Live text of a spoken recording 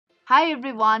Hi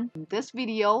everyone, in this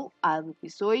video I will be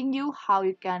showing you how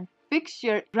you can fix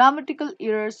your grammatical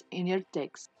errors in your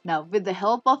text. Now with the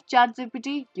help of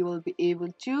ChatGPT, you will be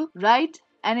able to write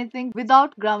anything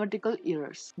without grammatical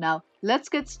errors. Now let's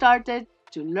get started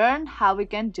to learn how we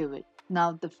can do it.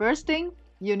 Now the first thing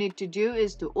you need to do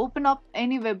is to open up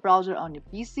any web browser on your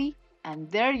PC, and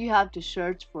there you have to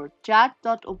search for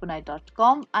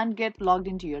chat.openai.com and get logged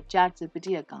into your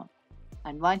ChatGPT account.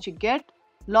 And once you get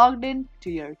logged in to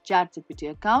your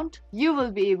ChatGPT account, you will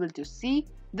be able to see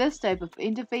this type of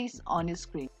interface on your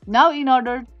screen. Now, in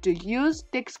order to use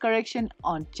text correction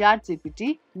on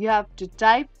ChatGPT, you have to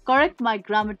type "correct my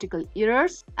grammatical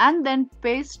errors" and then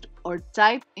paste or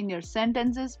type in your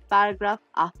sentences paragraph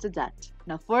after that.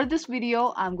 Now, for this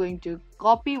video, I'm going to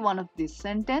copy one of these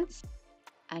sentences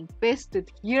and paste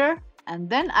it here, and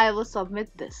then I will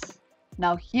submit this.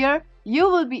 Now here you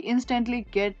will be instantly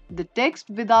get the text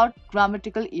without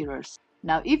grammatical errors.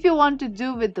 Now if you want to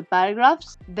do with the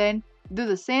paragraphs, then do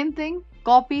the same thing,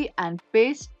 copy and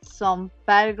paste some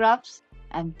paragraphs,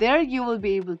 and there you will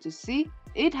be able to see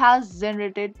it has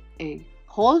generated a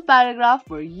whole paragraph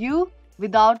for you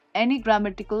without any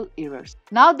grammatical errors.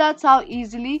 Now that's how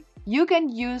easily you can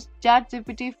use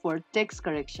ChatGPT for text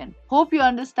correction. Hope you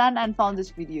understand and found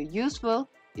this video useful.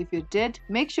 If you did,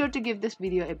 make sure to give this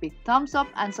video a big thumbs up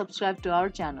and subscribe to our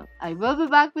channel. I will be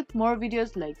back with more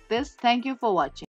videos like this. Thank you for watching.